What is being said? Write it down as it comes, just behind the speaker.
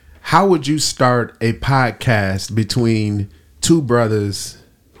how would you start a podcast between two brothers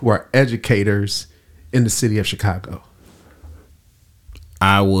who are educators in the city of Chicago?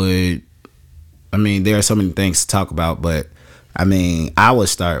 I mean, there are so many things to talk about, but I mean, I would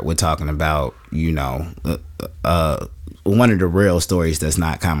start with talking about, one of the real stories that's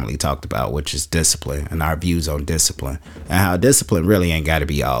not commonly talked about, which is discipline and our views on discipline and how discipline really ain't got to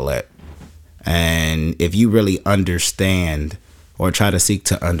be all that. And if you really understand or try to seek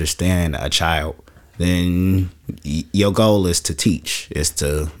to understand a child, then your goal is to teach, is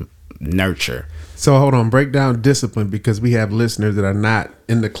to nurture. So hold on, break down discipline, because we have listeners that are not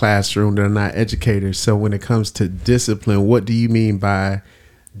in the classroom, that are not educators. So when it comes to discipline, what do you mean by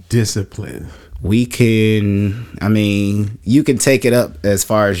discipline? You can take it up as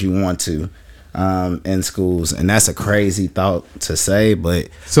far as you want to in schools, and that's a crazy thought to say, but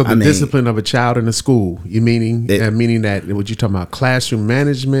so discipline of a child in a school, meaning that what you talking about, classroom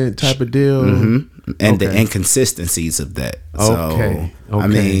management type of deal, and the inconsistencies of that. Okay.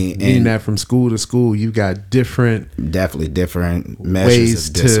 Meaning that from school to school, you got definitely different measures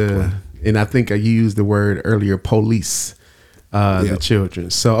of discipline. And I think you used the word earlier, police the children.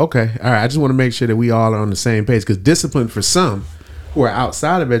 So all right. I just want to make sure that we all are on the same page, because discipline for some who are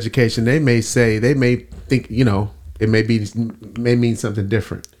outside of education, they may think, it may mean something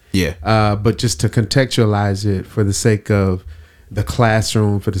different. Yeah. But just to contextualize it for the sake of the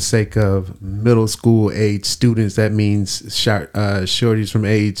classroom, for the sake of middle school age students, that means shorties from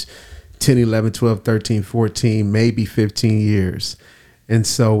age 10, 11, 12, 13, 14, maybe 15 years. And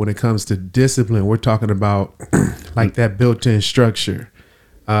so when it comes to discipline, we're talking about like that built-in structure,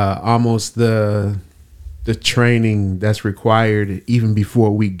 almost the training that's required even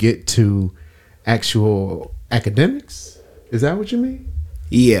before we get to actual academics. Is that what you mean?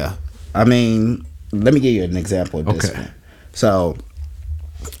 Yeah. I mean, let me give you an example of discipline. Okay. So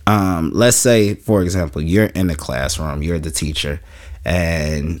let's say, for example, you're in the classroom, you're the teacher,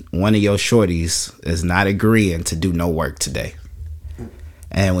 and one of your shorties is not agreeing to do no work today.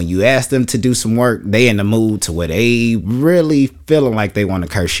 And when you ask them to do some work, they in the mood to where they really feeling like they want to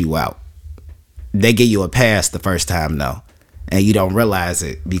curse you out. They give you a pass the first time though, and you don't realize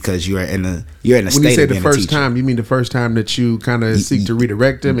it because you're in a state of being a teacher. When you say the first time, you mean the first time that you kind of seek to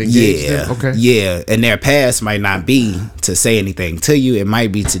redirect them, engage them? Okay. Yeah, and their pass might not be to say anything to you. It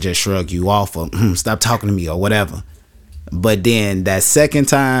might be to just shrug you off or stop talking to me or whatever. But then that second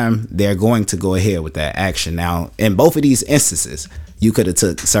time, they're going to go ahead with that action. Now, in both of these instances, you could have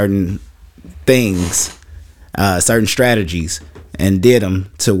took certain things, certain strategies, and did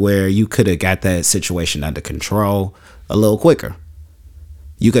them to where you could have got that situation under control a little quicker.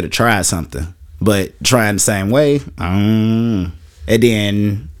 You could have tried something, but trying the same way, and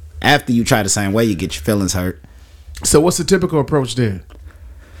then after you try the same way, you get your feelings hurt. So what's the typical approach then?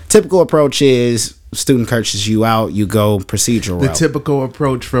 Typical approach is student curses you out, you go procedural route. The typical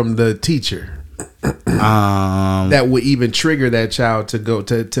approach from the teacher that would even trigger that child to go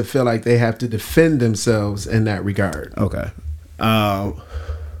to feel like they have to defend themselves in that regard. Okay.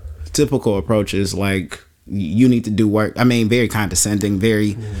 Typical approach is like, you need to do work. I mean, very condescending,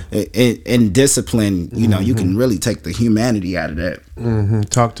 very in discipline. You can really take the humanity out of that.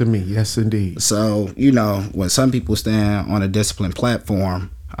 Talk to me. Yes, indeed. So, when some people stand on a discipline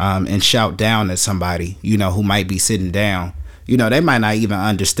platform and shout down at somebody, who might be sitting down, they might not even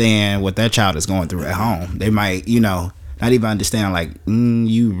understand what that child is going through at home. They might, not even understand like,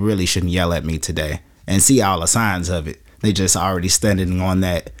 you really shouldn't yell at me today, and see all the signs of it. They just already standing on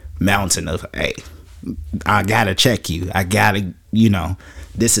that mountain of, hey, I gotta check you. I gotta,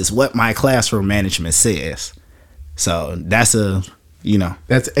 this is what my classroom management says. So that's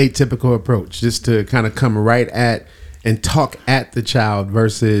that's a typical approach, just to kind of come right at and talk at the child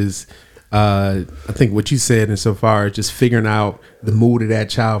versus, I think what you said insofar as just figuring out the mood of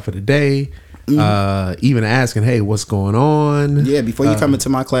that child for the day, even asking, hey, what's going on? Yeah, before you come into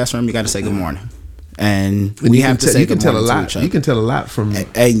my classroom, you got to say good morning. And we have to say you can tell a lot. You can tell a lot from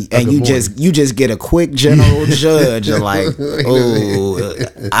and you just get a quick general judge of like,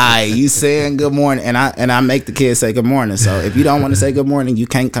 you saying good morning, and I make the kids say good morning. So if you don't want to say good morning, you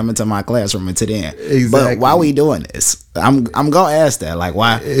can't come into my classroom until then. Exactly. But why we doing this? I'm gonna ask that. Like,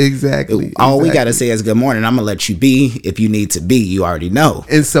 why? Exactly. All we gotta say is good morning. I'm gonna let you be. If you need to be, you already know.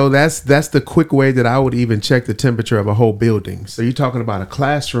 And so that's the quick way that I would even check the temperature of a whole building. So you're talking about a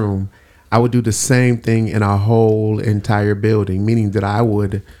classroom. I would do the same thing in a whole entire building, meaning that I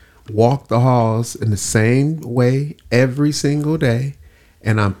would walk the halls in the same way every single day,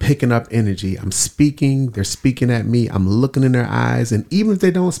 and I'm picking up energy. I'm speaking, they're speaking at me, I'm looking in their eyes, and even if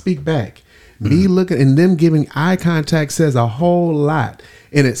they don't speak back, Me looking and them giving eye contact says a whole lot.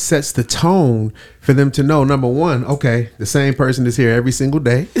 And it sets the tone for them to know, number one, okay, the same person is here every single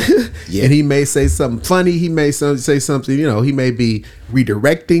day. Yeah. And he may say something funny. He may say something, he may be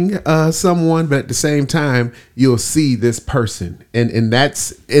redirecting someone. But at the same time, you'll see this person. And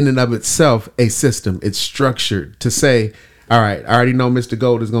that's in and of itself a system. It's structured to say, all right, I already know Mr.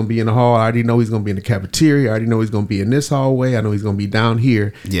 Gold is going to be in the hall. I already know he's going to be in the cafeteria. I already know he's going to be in this hallway. I know he's going to be down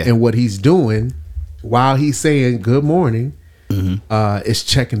here. Yeah. And what he's doing while he's saying good morning, is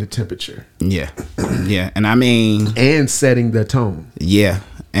checking the temperature. Yeah. Yeah. And I mean, and setting the tone. Yeah.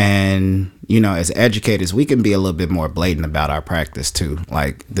 And, as educators, we can be a little bit more blatant about our practice too.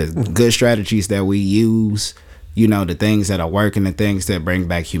 Like the good strategies that we use, the things that are working, the things that bring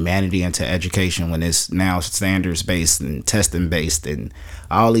back humanity into education when it's now standards based and testing based and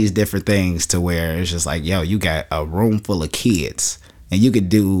all these different things, to where it's just like, you got a room full of kids and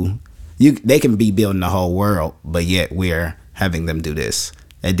they can be building the whole world, but yet we're having them do this.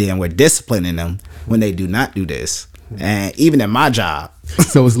 And then we're disciplining them when they do not do this. And even in my job.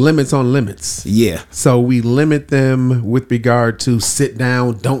 So it's limits on limits. Yeah. So we limit them with regard to sit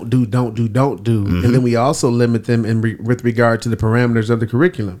down, don't do. And then we also limit them with regard to the parameters of the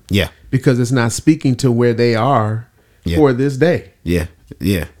curriculum. Yeah. Because it's not speaking to where they are for this day. Yeah.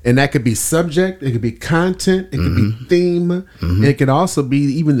 Yeah. And that could be subject, it could be content, it could be theme. And it could also be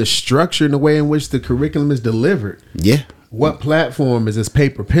even the structure and the way in which the curriculum is delivered. Yeah. What platform is this?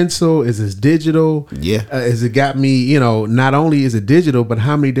 Paper, pencil? Is this digital? Yeah. Is it got me? Not only is it digital, but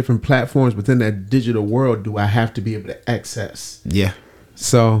how many different platforms within that digital world do I have to be able to access? Yeah.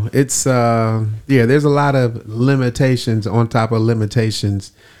 So it's there's a lot of limitations on top of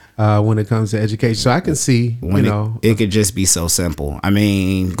limitations when it comes to education. So I can see, it could just be so simple. I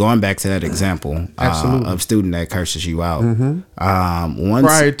mean, going back to that example of student that curses you out.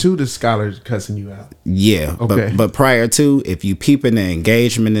 Prior to the scholar cussing you out. Yeah. Okay. But prior to, if you peeping the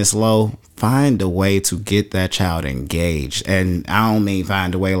engagement is low, find a way to get that child engaged. And I don't mean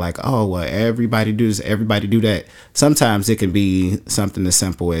find a way like, oh, well, everybody do this, everybody do that. Sometimes it can be something as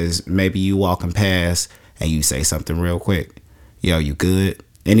simple as maybe you walking past and you say something real quick. You good?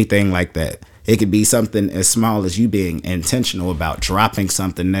 Anything like that. It could be something as small as you being intentional about dropping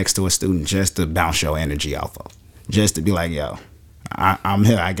something next to a student just to bounce your energy off of. Just to be like, I'm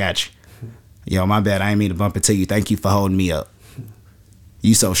here. I got you. My bad. I didn't mean to bump into you. Thank you for holding me up.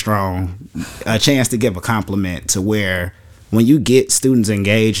 You so strong. A chance to give a compliment, to where when you get students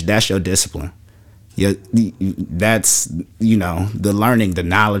engaged, that's your discipline. That's, the learning, the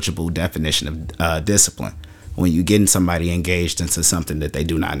knowledgeable definition of discipline. When you getting somebody engaged into something that they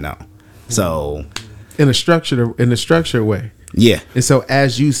do not know. So in a structured way. Yeah. And so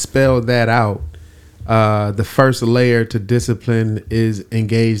as you spell that out, the first layer to discipline is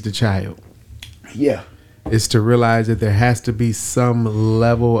engage the child. Yeah. Is to realize that there has to be some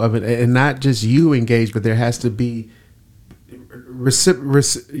level of it, and not just you engage, but there has to be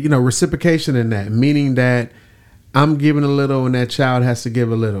reciprocation in that, meaning that I'm giving a little and that child has to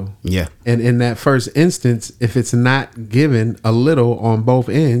give a little. Yeah. And in that first instance, if it's not given a little on both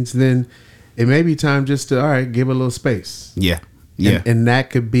ends, then it may be time just to, all right, give a little space. Yeah. Yeah. And that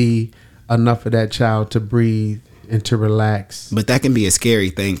could be enough for that child to breathe and to relax. But that can be a scary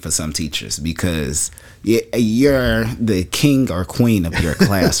thing for some teachers, because you're the king or queen of your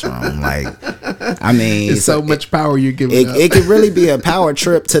classroom. Like, I mean, it's so much power you're giving up. It could really be a power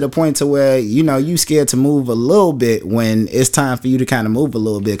trip to the point to where, you scared to move a little bit when it's time for you to kind of move a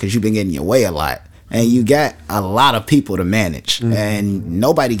little bit, because you've been getting your way a lot. And you got a lot of people to manage. And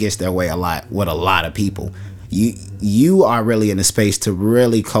nobody gets their way a lot with a lot of people. You are really in a space to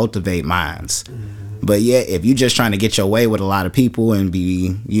really cultivate minds. But yeah, if you're just trying to get your way with a lot of people and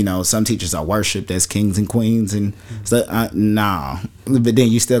be, some teachers are worshipped as kings and queens, and so, nah. But then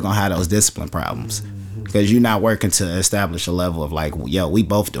you still gonna have those discipline problems, because you're not working to establish a level of like, we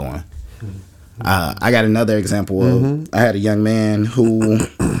both doing. I got another example of, I had a young man who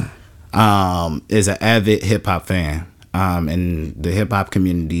is an avid hip hop fan. And the hip hop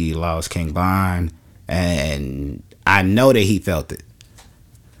community lost King Von, and I know that he felt it.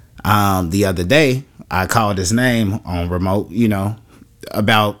 The other day, I called his name on remote,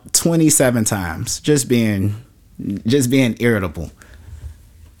 about 27 times, just being irritable.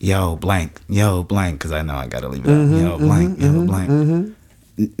 Yo, blank, because I know I gotta leave it up. Yo, blank.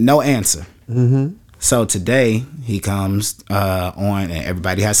 No answer. So today he comes on, and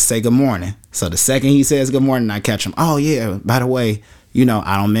everybody has to say good morning. So the second he says good morning, I catch him. Oh yeah, by the way, you know,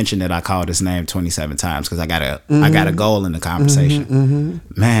 I don't mention that I called his name 27 times because I got a goal in the conversation.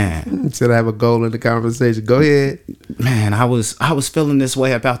 Man, You said I have a goal in the conversation. Go ahead. Man, I was feeling this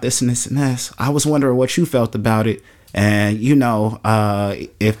way about this and this and this. I was wondering what you felt about it. And, you know,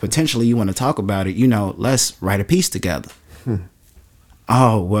 if potentially you want to talk about it, you know, let's write a piece together.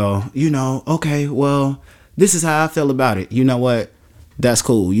 Oh, well, you know, okay, well, this is how I feel about it. You know what? That's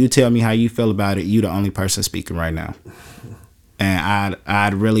cool. You tell me how you feel about it. You the only person speaking right now. And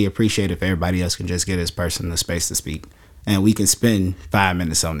I'd really appreciate if everybody else can just get this person the space to speak. And we can spend 5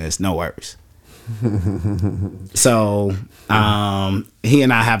 minutes on this. No worries. So he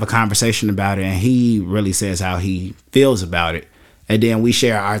and I have a conversation about it, and he really says how he feels about it. And then we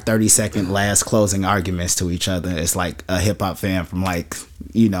share our 30-second last closing arguments to each other. It's like a hip hop fan from, like,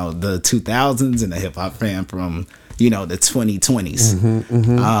 you know, the 2000s and a hip hop fan from, you know, the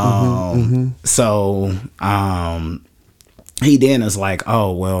 2020s. So he then is like,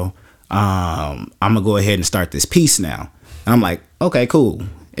 oh, well, I'm going to go ahead and start this piece now. And I'm like, okay, cool.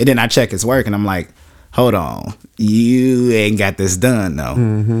 And then I check his work and I'm like, hold on, you ain't got this done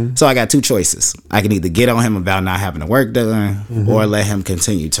though. So I got two choices. I can either get on him about not having the work done or let him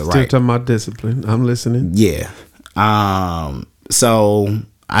continue to write. Still talking about discipline. I'm listening. Yeah. So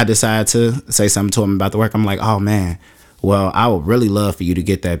I decided to say something to him about the work. I'm like, oh man, well, I would really love for you to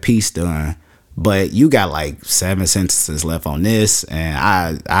get that piece done, but you got like 7 sentences left on this,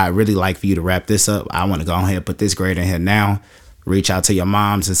 and I really like for you to wrap this up. I want to go ahead and put this grade in here now. Reach out to your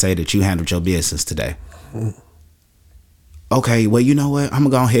moms and say that you handled your business today. Okay, well, you know what? I'm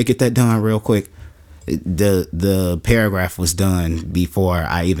gonna go ahead and get that done real quick. The paragraph was done before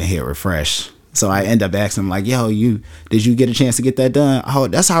I even hit refresh. So I end up asking him like, yo, did you get a chance to get that done? Oh,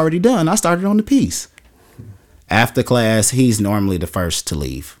 that's already done. I started on the piece. After class, he's normally the first to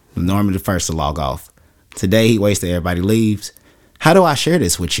leave. Normally the first to log off. Today, he waits till everybody leaves. How do I share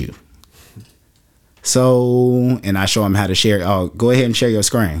this with you? So, and I show him how to share. Oh, go ahead and share your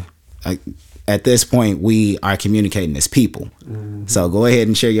screen. At this point, we are communicating as people. So go ahead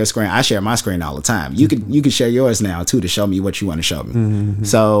and share your screen. I share my screen all the time. You can share yours now too to show me what you want to show me.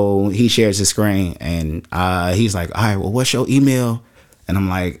 So he shares his screen, and he's like, all right, well, what's your email? And I'm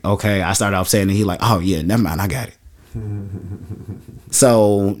like, okay. I started off saying, and he like, oh yeah, never mind, I got it.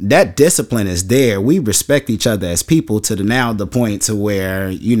 So that discipline is there. We respect each other as people to the point to where,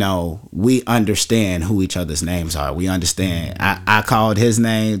 you know, we understand who each other's names are. We understand. I called his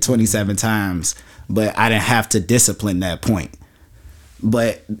name 27 times, but I didn't have to discipline that point.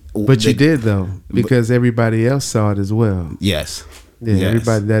 But you did though, because everybody else saw it as well. Yes. Yeah. Yes.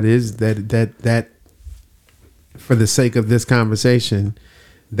 Everybody that for the sake of this conversation,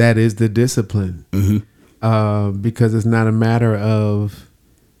 that is the discipline. Because it's not a matter of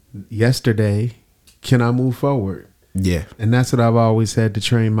yesterday, can I move forward? Yeah. And that's what I've always had to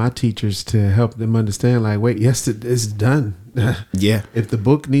train my teachers to help them understand, like, wait, yesterday it's done. Yeah. If the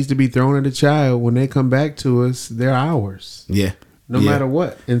book needs to be thrown at a child, when they come back to us, they're ours. Yeah. No matter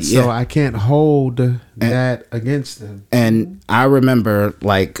what. And so I can't hold that against them. And I remember,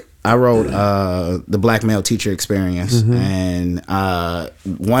 like, I wrote the Black Male Teacher Experience, and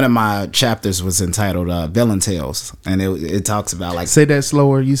one of my chapters was entitled Villain Tales, and it talks about, like, say that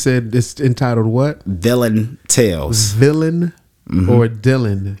slower. You said it's entitled what? Villain Tales. Villain or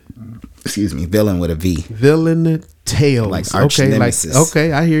Dylan? Excuse me, villain with a V. Villain Tales. Like arch nemesis.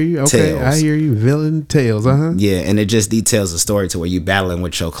 Okay, I hear you. Okay, tales. I hear you. Villain Tales. Yeah, and it just details the story to where you battling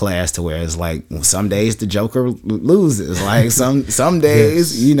with your class, to where it's like, well, some days the Joker loses. Like some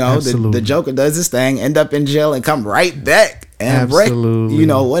days, yes, you know, the Joker does his thing, end up in jail, and come right back and break, you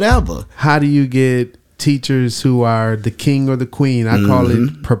know, whatever. How do you get teachers who are the king or the queen? I call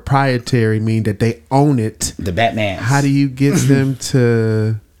it proprietary, meaning that they own it. The Batman. How do you get them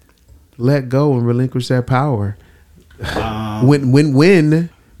to let go and relinquish their power? When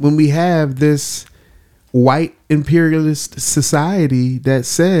we have this white imperialist society that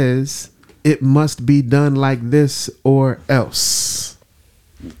says it must be done like this or else.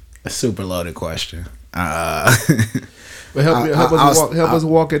 A super loaded question. But help us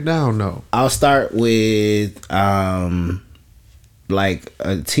walk it down though. I'll start with like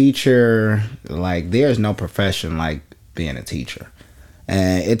a teacher. Like, there's no profession like being a teacher,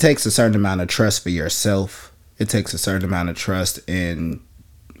 and it takes a certain amount of trust for yourself. It takes a certain amount of trust in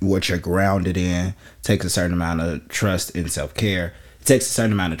what you're grounded in. It takes a certain amount of trust in self-care. It takes a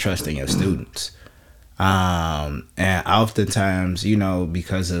certain amount of trust in your students. And oftentimes, you know,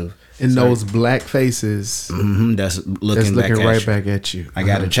 because of those black faces that's looking right back at you. I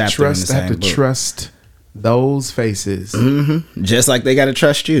got a chapter in the same book. I have to trust those faces, just like they got to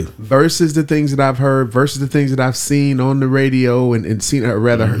trust you, versus the things that I've heard, versus the things that I've seen on the radio and seen, or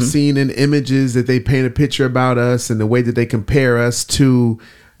rather seen in images that they paint a picture about us and the way that they compare us to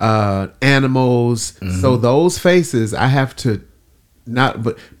animals. So those faces, I have to not,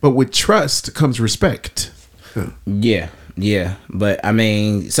 but with trust comes respect. Yeah. But I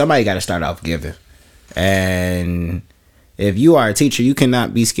mean, somebody got to start off giving, and if you are a teacher, you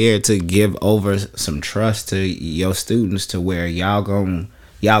cannot be scared to give over some trust to your students to where y'all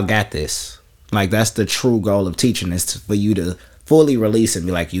got this. Like, that's the true goal of teaching, is for you to fully release and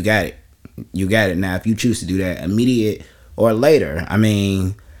be like, you got it. Now, if you choose to do that immediate or later, I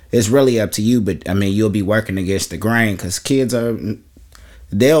mean, it's really up to you. But I mean, you'll be working against the grain, because kids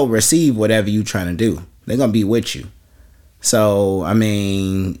they'll receive whatever you trying to do. They're gonna be with you. So I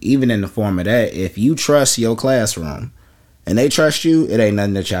mean, even in the form of that, if you trust your classroom and they trust you, it ain't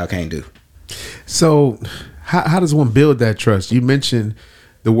nothing that y'all can't do. So how does one build that trust? You mentioned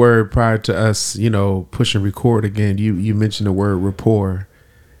the word prior to us, pushing record again. You mentioned the word rapport.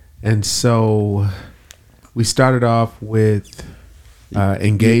 And so we started off with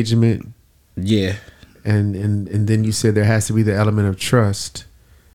engagement. Yeah. And then you said there has to be the element of trust.